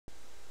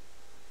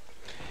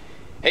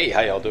Hey,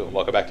 how y'all doing?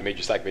 Welcome back to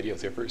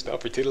MajorSlackVideos, your first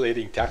off for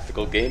titillating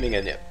tactical gaming,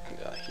 and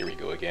here we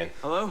go again.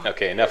 Hello?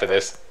 Okay, enough of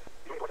this.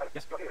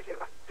 Yes.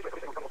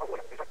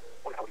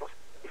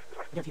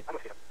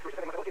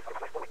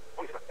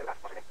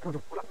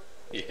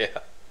 Yeah.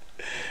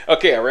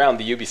 Okay, around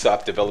the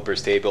Ubisoft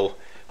developers table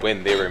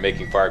when they were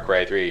making Far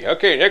Cry 3.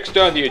 Okay, next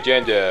on the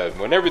agenda,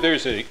 whenever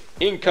there's an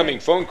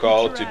incoming phone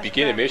call to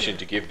begin a mission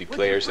to give the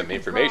player some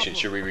information,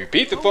 should we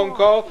repeat the phone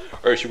call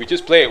or should we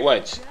just play it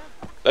once?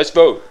 Let's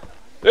vote.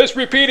 Let's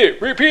repeat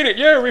it. Repeat it.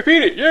 Yeah,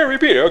 repeat it. Yeah,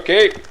 repeat it.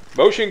 Okay.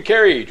 Motion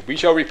carried. We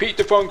shall repeat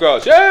the phone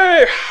calls.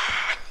 Yay!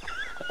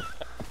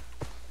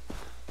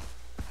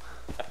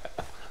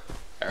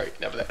 Alright,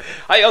 enough of that.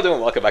 Hi, y'all doing?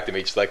 Welcome back to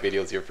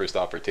MajorSlackVideos, your first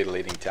off for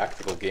titillating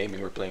tactical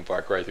gaming. We're playing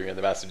Far Cry 3 on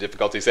the massive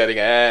difficulty setting,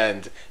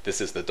 and this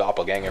is the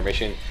Doppelganger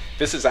mission.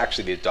 This is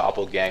actually the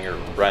Doppelganger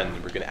run.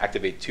 We're going to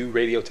activate 2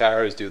 radio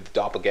towers, do the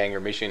Doppelganger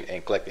mission,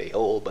 and collect a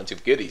whole bunch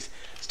of goodies.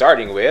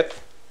 Starting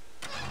with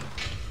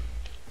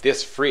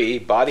this free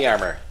body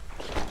armor.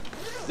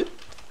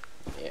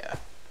 Yeah.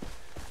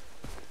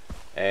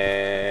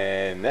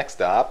 And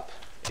next up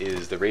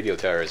is the radio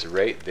towers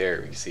right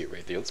there. You see it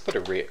right there. Let's put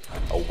a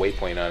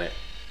waypoint on it.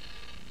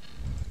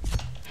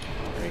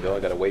 There we go. I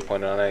got a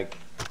waypoint on it.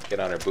 Get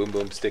on our boom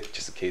boom stick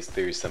just in case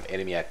there's some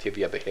enemy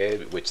activity up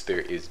ahead, which there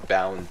is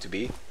bound to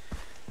be.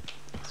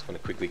 Just want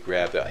to quickly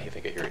grab that. I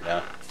think I hear it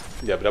now.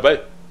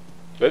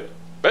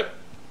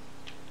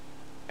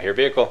 I hear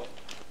vehicle.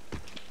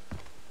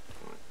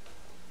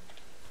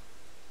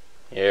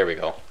 Here we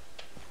go.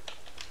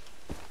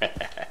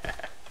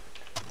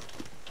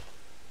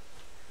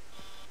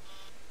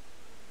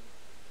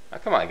 Oh,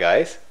 come on,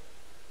 guys.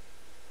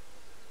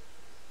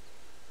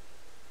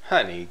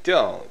 Honey,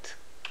 don't.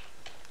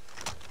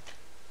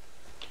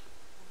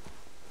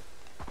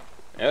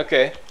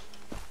 Okay.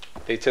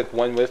 They took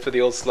one whiff of the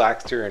old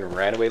Slackster and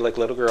ran away like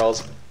little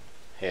girls.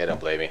 Hey,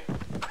 don't blame me.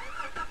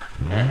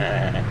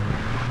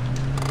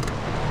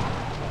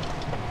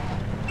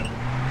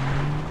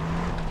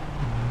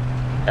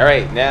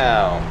 Alright,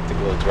 now take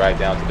a little drive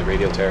down to the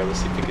radio tower. Let's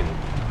see if we can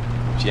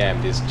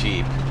jam this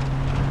Jeep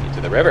into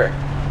the river.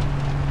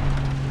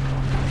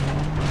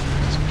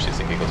 Just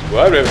think it goes,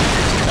 what river?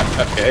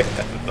 Okay,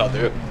 that'll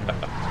do.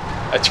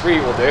 A tree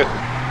will do.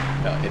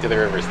 No, into the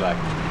river, Slack.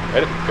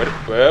 Come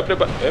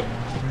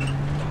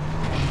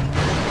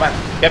on,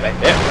 get back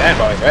there, man,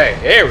 boy. Hey,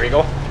 here we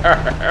go.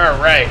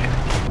 Alright.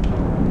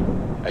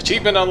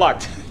 Achievement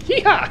unlocked.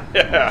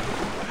 Yeah.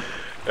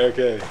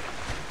 Okay.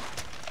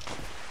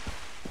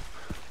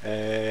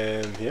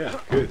 And yeah,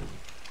 good.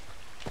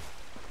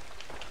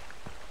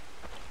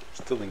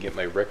 Still didn't get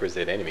my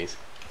requisite enemies.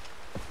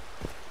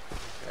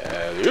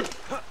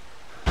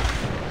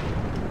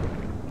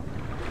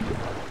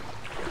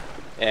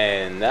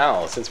 And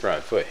now, since we're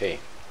on foot, hey,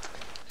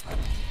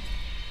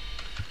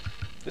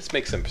 let's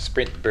make some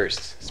sprint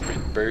bursts.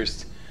 Sprint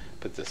burst.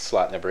 Put the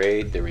slot number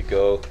 8. There we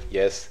go.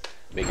 Yes.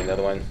 Make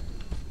another one.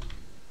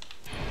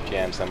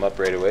 Jam some up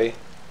right away.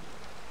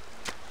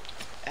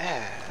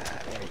 Ah,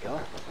 there we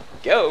go.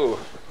 Go!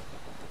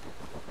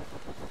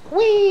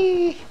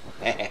 Whee!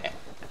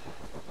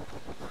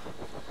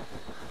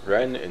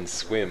 Run and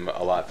swim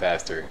a lot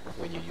faster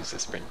when you use the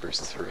sprint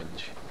burst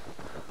syringe.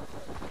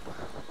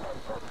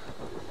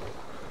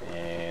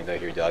 And I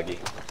hear doggy.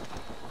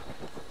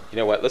 You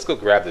know what? Let's go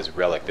grab this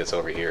relic that's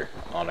over here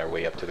on our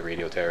way up to the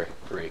radio tower.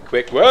 Very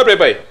quick. Whoa,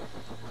 everybody!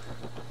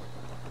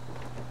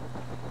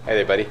 Hey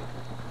there, buddy.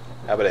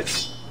 How about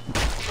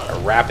a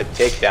rapid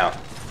takedown?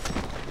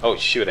 Oh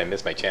shoot, I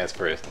missed my chance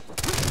for a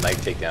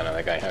knife takedown on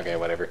that guy. Okay,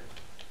 whatever.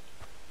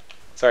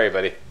 Sorry,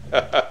 buddy.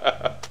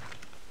 I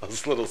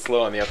was a little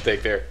slow on the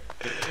uptake there.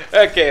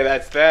 Okay,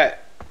 that's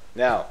that.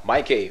 Now,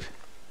 my cave.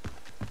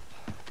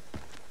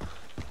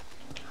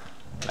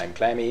 Climb,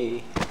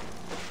 climby.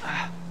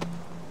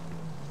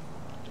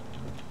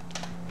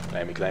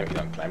 Climby, climby.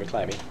 No, climby,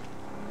 climby.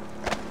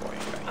 Oh boy,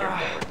 I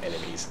hear more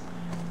enemies.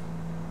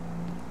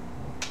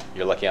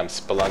 You're lucky I'm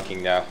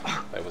spelunking now.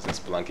 If I wasn't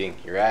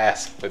spelunking, your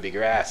ass would be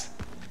grass.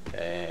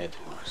 And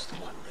who's the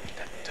one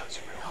that does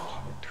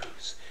real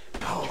truths?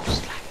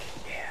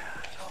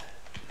 Yeah.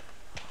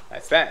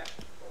 That's that.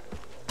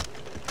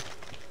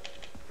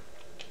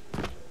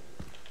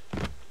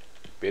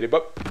 Beat it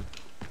up.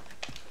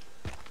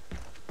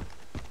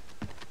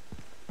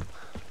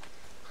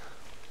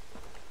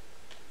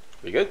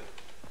 We good?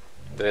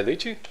 Did I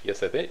loot you?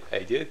 Yes, I think I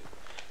did.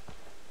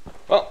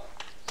 Well,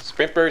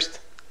 sprint burst.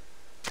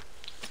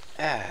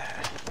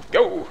 Ah,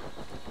 go!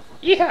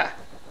 Yeah!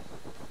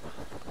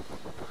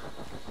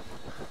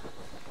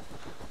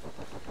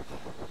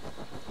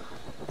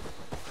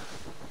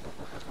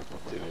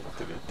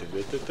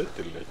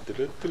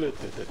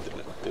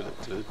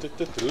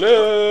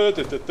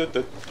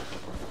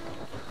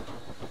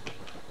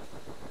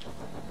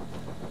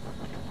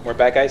 More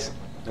bad guys?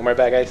 No more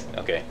bad guys?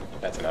 Okay,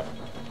 that's enough.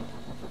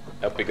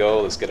 Up we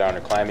go. Let's get on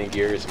our climbing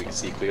gear so we can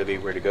see clearly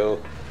where to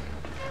go.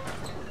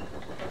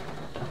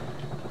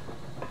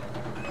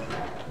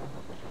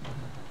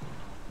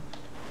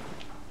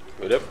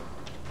 Good up.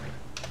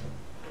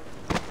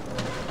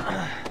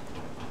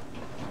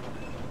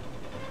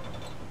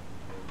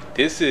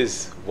 This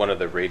is one of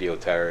the radio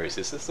towers.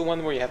 Is this the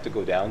one where you have to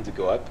go down to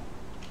go up?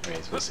 I mean,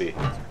 we'll see.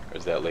 Or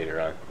is that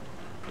later on?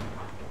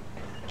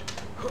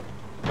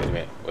 Wait a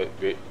minute.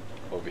 Wait.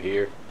 Over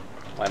here.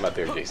 Climb up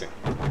there, Jason.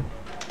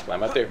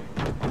 Climb up there.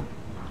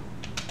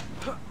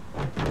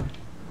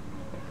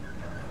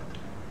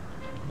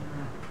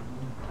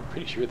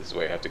 Pretty sure this is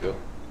where I have to go.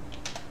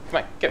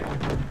 Come on, get it.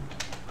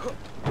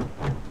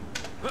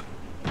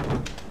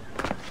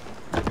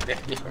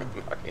 You're a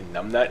fucking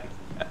numbnut.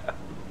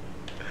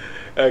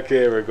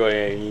 Okay, we're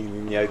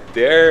going out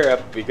there.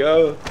 Up we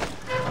go.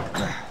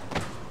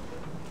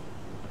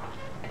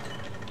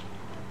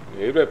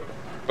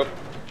 Up.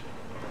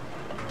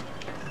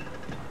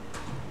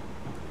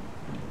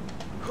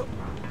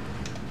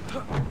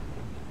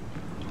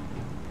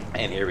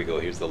 And here we go.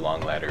 Here's the long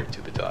ladder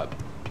to the top.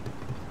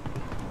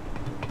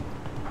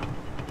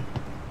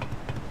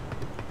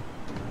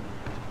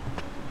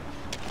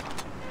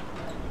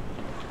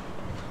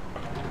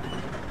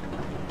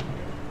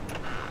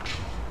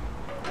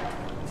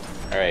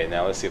 Alright,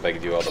 now let's see if I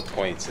can do all the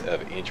points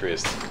of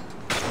interest.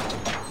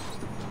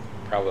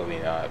 Probably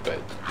not, but...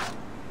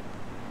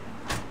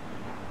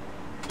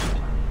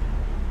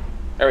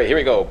 Alright, here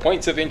we go.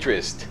 Points of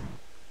interest.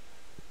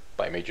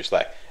 By Major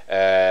Slack.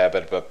 But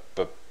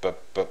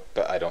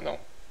I don't know.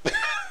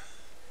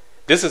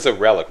 This is a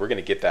relic. We're going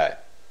to get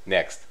that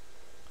next.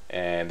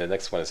 And the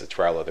next one is a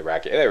trial of the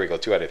racket. There we go.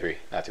 2 out of 3.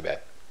 Not too bad.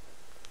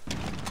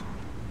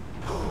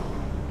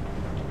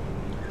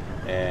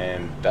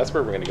 And that's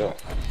where we're going to go.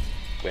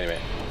 Wait a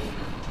minute.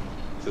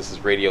 So this is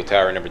radio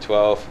tower number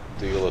 12.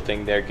 Do your little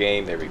thing there,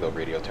 game. There we go.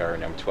 Radio tower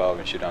number 12.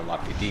 And should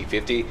unlock the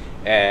D50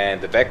 and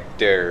the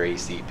Vector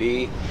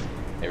ACP.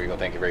 There we go.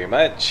 Thank you very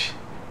much.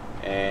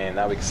 And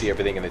now we can see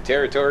everything in the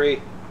territory,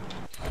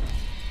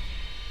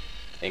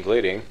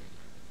 including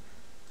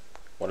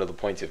one of the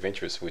points of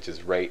interest, which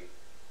is right,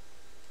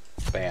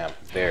 bam,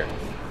 there.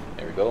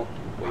 There we go.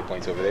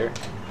 Waypoints over there.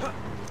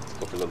 Let's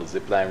go for a little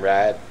zipline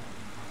ride.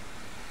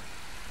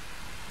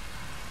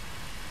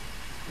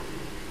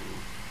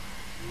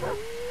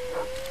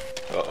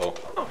 Uh-oh.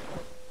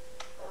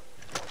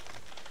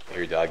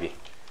 Here, doggy.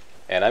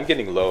 And I'm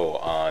getting low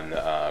on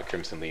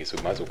Crimson Leaves, so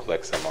we might as well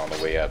collect some on the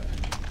way up.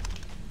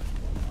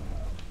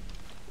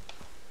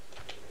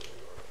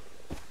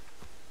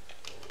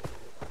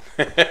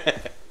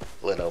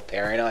 Little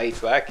paranoid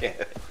Slack.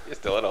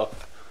 Just a little.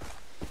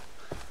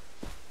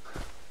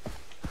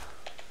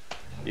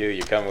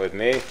 You coming with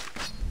me?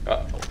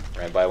 Uh oh,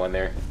 ran by one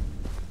there.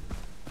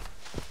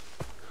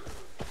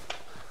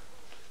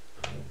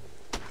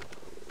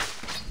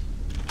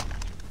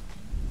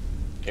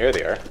 Here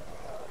they are.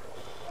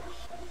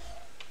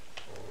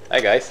 Hi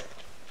guys.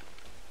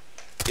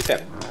 Get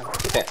them.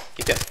 Get them.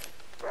 Get them.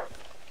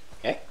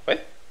 Okay,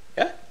 what?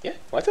 Yeah,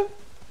 what's up?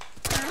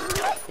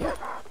 Yeah.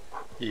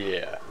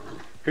 Yeah.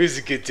 Who's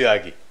a good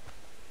doggy?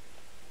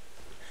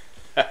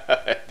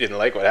 Didn't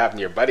like what happened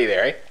to your buddy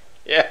there, eh?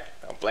 Yeah,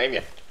 don't blame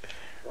you.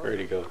 Where'd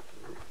he go?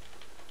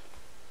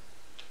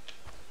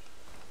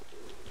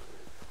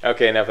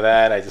 Okay, enough of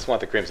that. I just want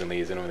the Crimson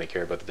Leaves. I don't really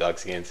care about the dog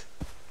skins.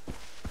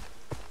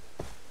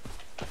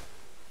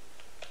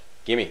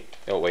 Gimme.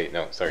 Oh, wait,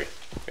 no, sorry.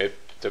 I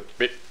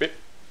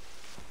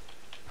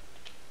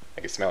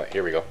can smell it.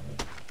 Here we go.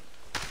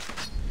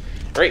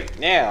 Right,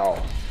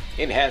 now,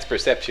 enhanced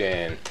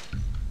perception.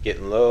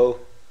 Getting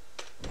low.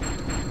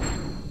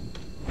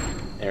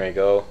 There we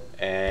go.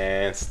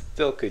 And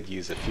still could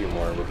use a few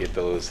more. We'll get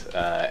those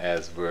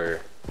as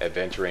we're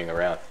adventuring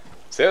around.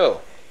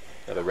 So,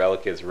 the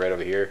relic is right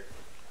over here.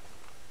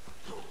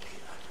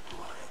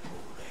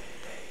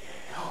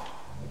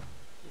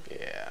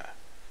 Yeah.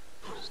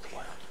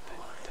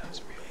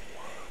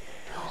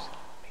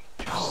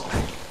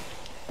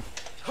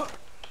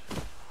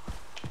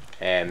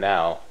 And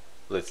now,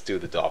 let's do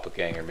the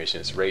Doppelganger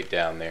missions right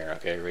down there,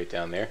 okay, right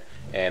down there.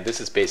 And this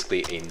is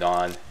basically a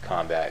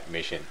non-combat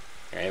mission.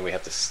 Alright, we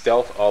have to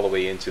stealth all the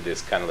way into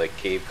this kind of like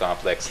cave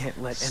complex,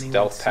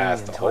 stealth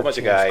past a whole bunch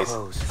of guys,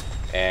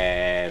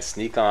 and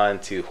sneak on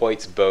to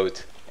Hoyt's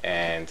boat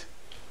and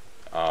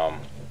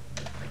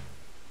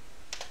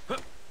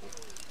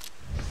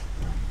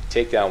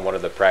take down one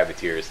of the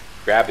privateers,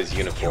 grab his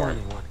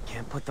uniform,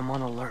 can't put them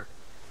on alert.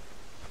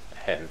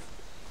 And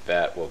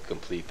that will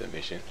complete the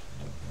mission.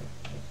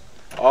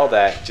 All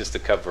that just to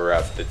cover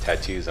up the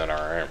tattoos on our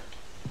arm.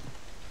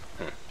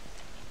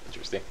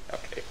 Interesting.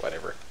 Okay,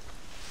 whatever.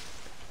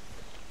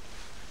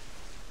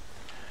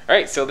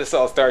 Alright, so this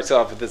all starts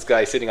off with this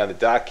guy sitting on the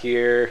dock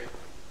here.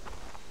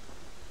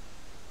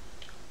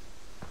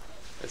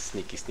 Let's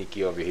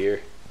sneaky over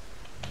here.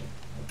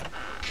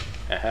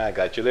 Aha,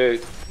 got your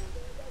loot.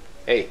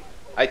 Hey,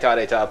 I saw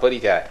a putty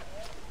tat.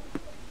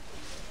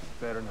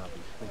 Better not be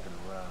sneaking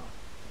around.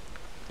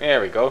 There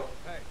we go.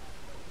 Hey.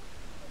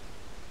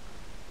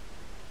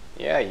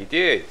 Yeah, you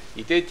did.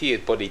 You did see a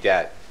putty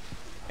tat.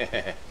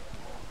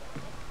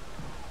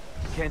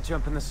 Can't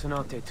jump in the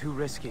cenote, too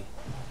risky.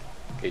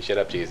 Okay, shut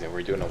up, Jason.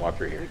 We're doing a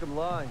walkthrough I here. think I'm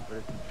lying, but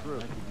it's true.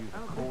 I could use a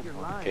cold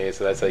one. Okay,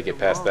 so that's how you get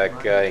past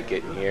that guy and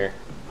get in here.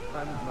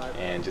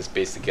 And just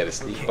basically gotta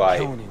sneak Can't by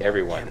kill anyone.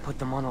 everyone. Can't put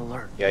them on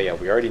alert. Yeah,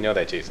 we already know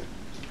that, Jason.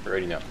 We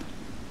already know.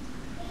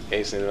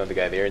 Okay, so another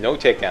guy there. No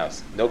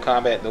takedowns. No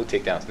combat, no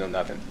takedowns, no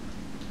nothing.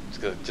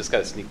 Just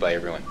gotta sneak by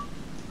everyone.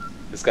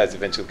 This guy's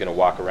eventually gonna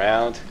walk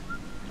around.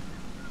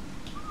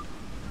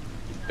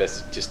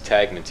 Best just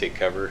tag him and take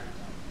cover,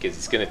 because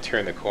he's gonna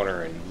turn the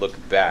corner and look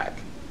back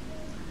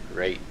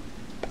right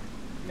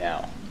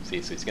now.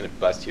 See, so he's gonna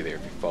bust you there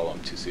if you follow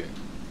him too soon.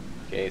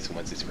 Okay, so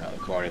once he's around the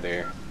corner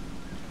there,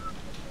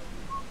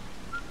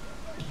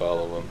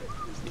 follow him.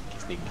 Sneaky,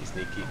 sneaky,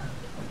 sneaky.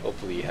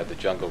 Hopefully you have the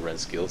jungle run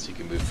skills so you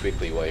can move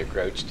quickly while you're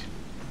crouched.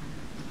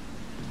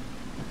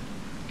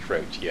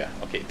 Crouch, yeah.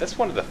 Okay, that's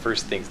one of the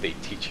first things they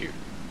teach you.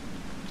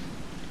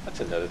 That's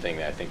another thing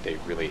that I think they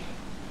really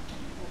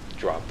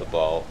dropped the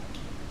ball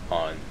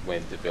on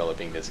when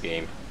developing this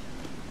game.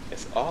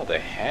 It's all the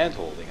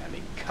hand-holding. I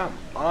mean, come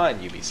on,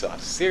 Ubisoft.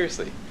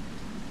 Seriously.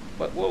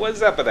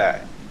 What's up with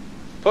that?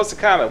 Post a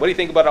comment. What do you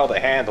think about all the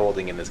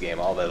hand-holding in this game?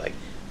 All the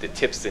the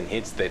tips and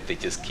hints that they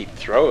just keep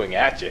throwing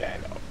at you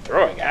and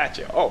throwing at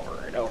you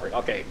over and over.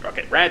 Okay,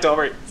 rant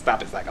over it.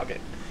 Stop it, Slack. Okay.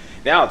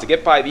 Now, to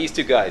get by these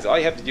two guys, all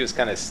you have to do is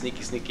kind of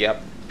sneaky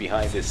up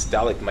behind this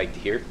stalagmite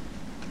here.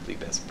 I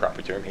believe that's the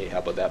proper term. Hey, how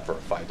about that for a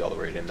 $5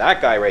 rate? And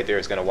that guy right there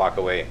is going to walk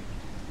away.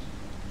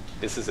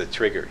 This is a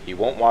trigger. He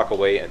won't walk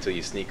away until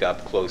you sneak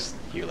up close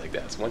here like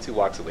that. So once he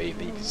walks away,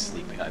 then you can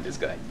sneak behind this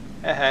guy.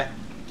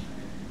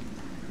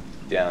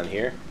 Down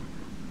here.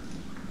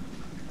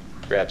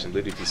 Grab some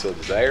loot if you so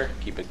desire.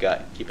 Keep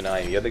an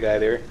eye on the other guy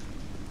there.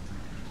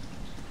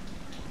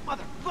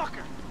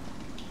 Motherfucker!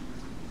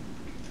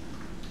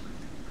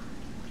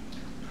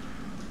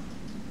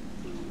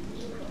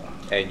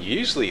 And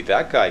usually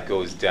that guy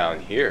goes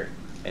down here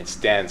and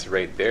stands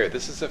right there.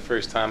 This is the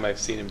first time I've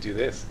seen him do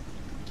this.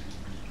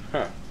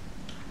 Huh.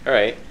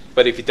 Alright.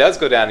 But if he does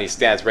go down and he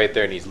stands right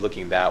there and he's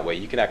looking that way,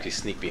 you can actually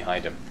sneak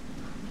behind him.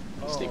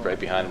 Sneak right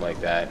behind him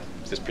like that.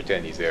 Just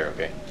pretend he's there,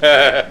 okay?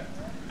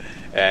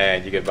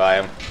 And you get by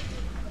him.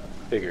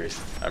 Figures.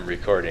 I'm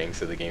recording,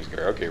 so the game's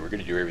going, okay, we're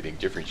going to do everything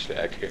different,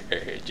 Stack.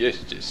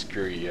 just to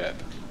screw you up.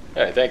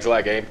 Alright, thanks a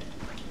lot, game.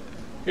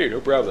 Hey,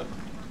 no problem.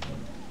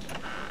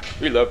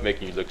 We love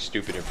making you look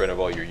stupid in front of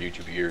all your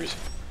YouTube viewers.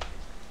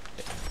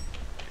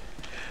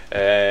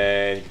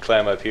 And you can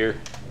climb up here.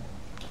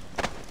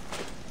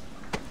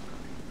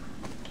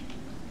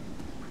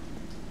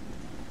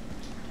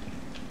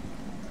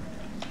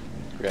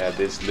 Grab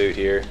this loot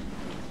here.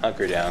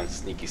 Hunker down.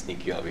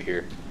 Sneaky over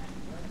here.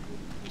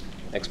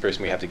 Next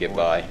person we have to get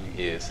by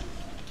is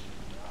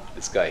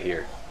this guy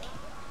here.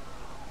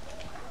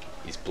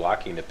 He's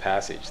blocking the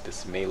passage.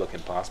 This may look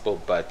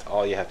impossible, but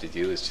all you have to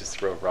do is just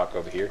throw a rock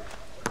over here.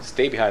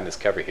 Stay behind this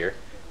cover here.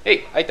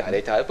 Hey, I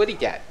thought, what he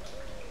got?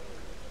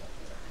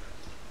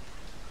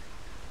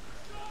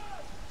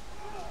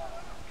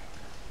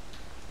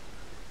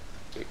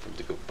 Wait for him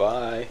to go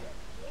by.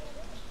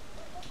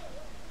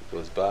 He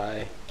goes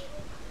by.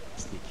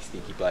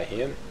 Sneaky by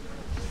him.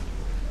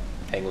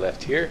 Hang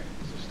left here.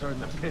 It's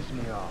starting to piss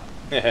me off.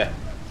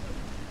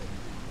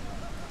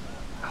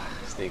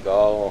 Sneak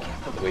all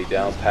the way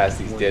down past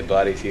these dead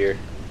bodies here.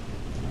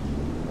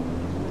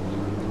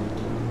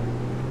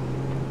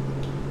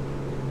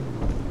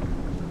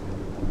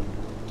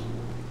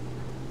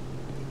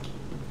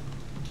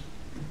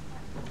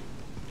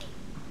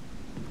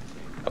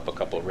 Up a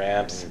couple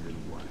ramps.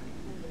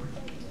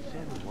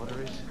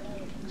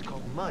 It's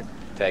called mud.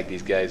 Tag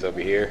these guys over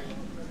here.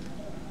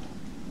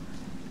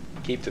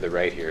 Keep to the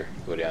right here.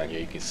 Go down here.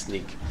 You can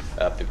sneak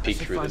up and peek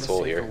through this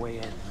hole here.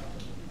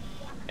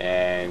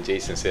 And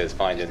Jason says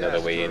find another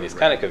way in. It's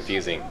kind of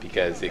confusing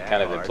because it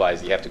kind of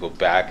implies you have to go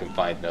back and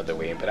find another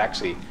way in. But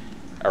actually,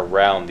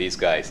 around these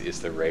guys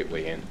is the right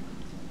way in.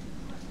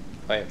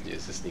 All I have to do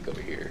is just sneak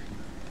over here.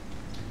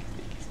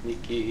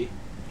 Sneaky.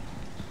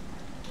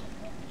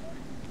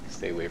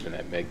 Stay away from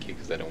that med kit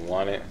because I don't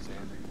want it.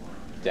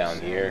 Down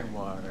here.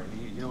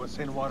 You know what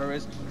sand water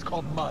is? It's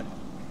called mud.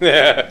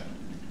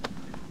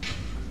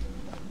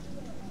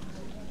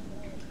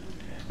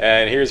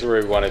 And here's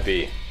where we want to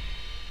be.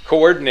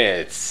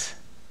 Coordinates.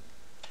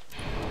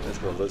 Let's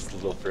go a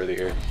little further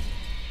here.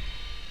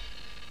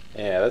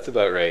 Yeah, that's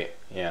about right.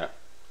 Yeah.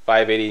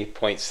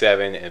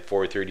 580.7 and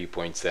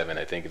 430.7.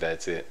 I think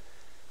that's it.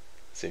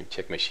 So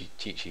check my cheat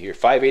sheet here.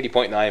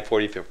 580.9,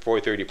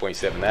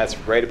 430.7. That's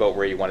right about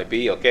where you want to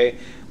be, okay?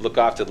 Look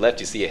off to the left.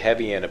 You see a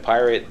heavy and a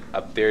pirate.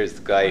 Up there's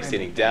the guy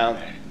sitting down.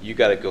 You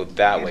got to go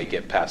that way.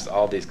 Get past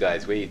all these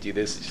guys. Way you do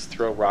this is just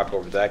throw a rock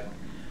over that.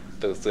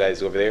 Those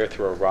guys over there.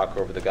 Throw a rock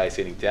over the guy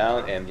sitting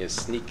down. And just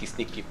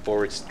sneaky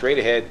forward. Straight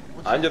ahead.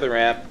 Under the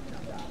ramp.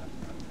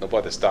 No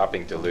bother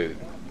stopping to loot.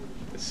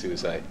 It's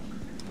suicide.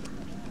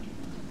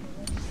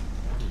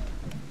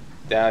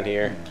 Down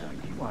here.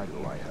 Why do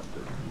I have to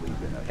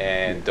leave it?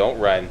 And don't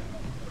run.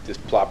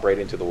 Just plop right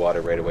into the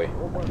water right away.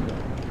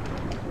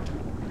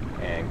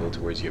 And go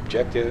towards your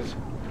objective.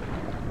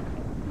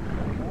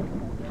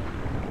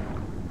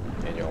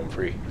 And you're home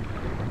free.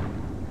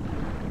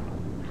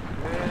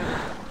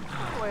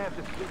 Why do I have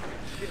to sleep in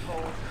a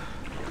shithole?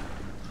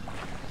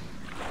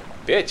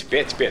 Bitch,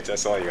 bitch, bitch.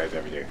 That's all you guys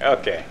ever do.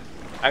 Okay.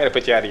 I'm gonna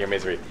put you out of your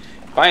misery.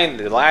 Find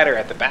the ladder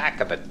at the back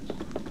of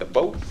the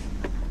boat.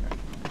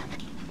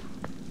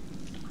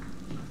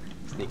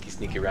 Sneaky,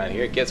 sneaky around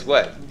here. Guess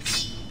what?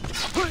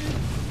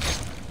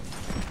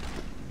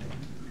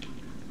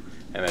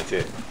 And that's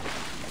it.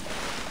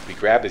 We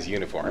grab his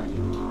uniform.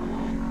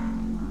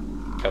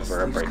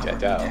 Cover up our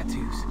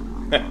tattoos.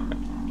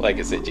 Like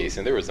I said,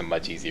 Jason, there was a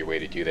much easier way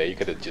to do that. You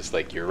could have just,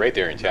 like, you're right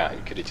there in town.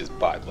 You could have just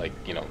bought, like,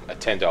 you know, a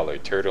 $10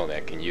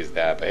 turtleneck and used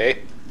that. But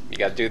hey, you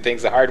gotta do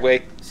things the hard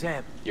way.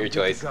 Sam, your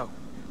choice. Go.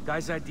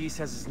 Guy's ID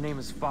says his name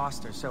is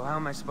Foster, so how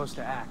am I supposed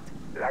to act?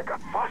 Like a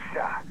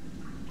foster.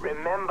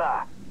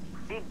 Remember,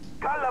 be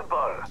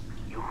gullible.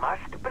 You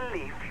must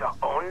believe your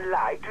own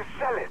lie to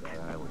sell it.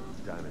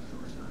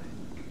 Dinosaurs.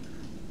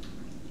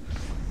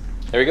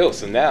 There we go.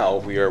 So now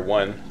we are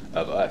one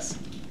of us.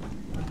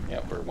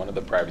 Yeah, we're one of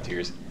the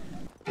privateers.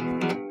 2,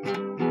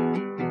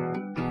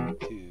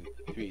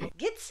 3.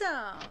 Get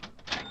some.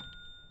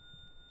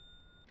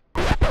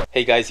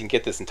 Hey guys, you can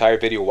get this entire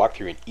video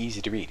walkthrough in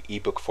easy-to-read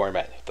ebook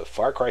format. The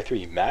Far Cry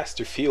 3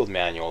 Master Field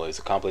Manual is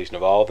a compilation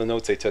of all the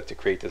notes I took to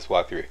create this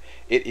walkthrough.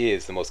 It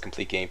is the most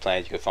complete game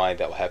plan you can find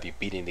that will have you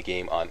beating the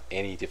game on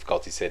any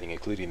difficulty setting,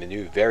 including the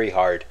new very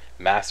hard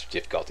Master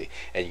difficulty.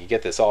 And you can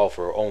get this all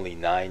for only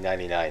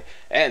 $9.99.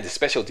 And a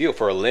special deal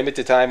for a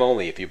limited time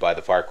only. If you buy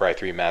the Far Cry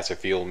 3 Master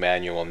Field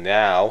Manual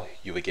now,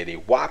 you would get a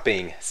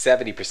whopping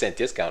 70%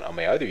 discount on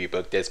my other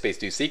ebook, Dead Space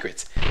 2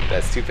 Secrets.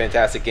 That's 2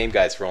 fantastic game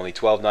guides for only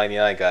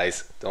 $12.99,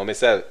 guys. Don't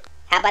miss out.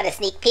 How about a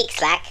sneak peek,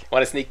 Slack?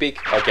 Want a sneak peek?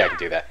 Okay, I can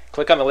do that.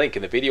 Click on the link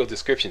in the video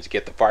description to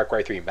get the Far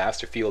Cry 3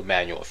 Master Field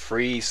Manual,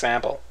 free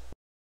sample.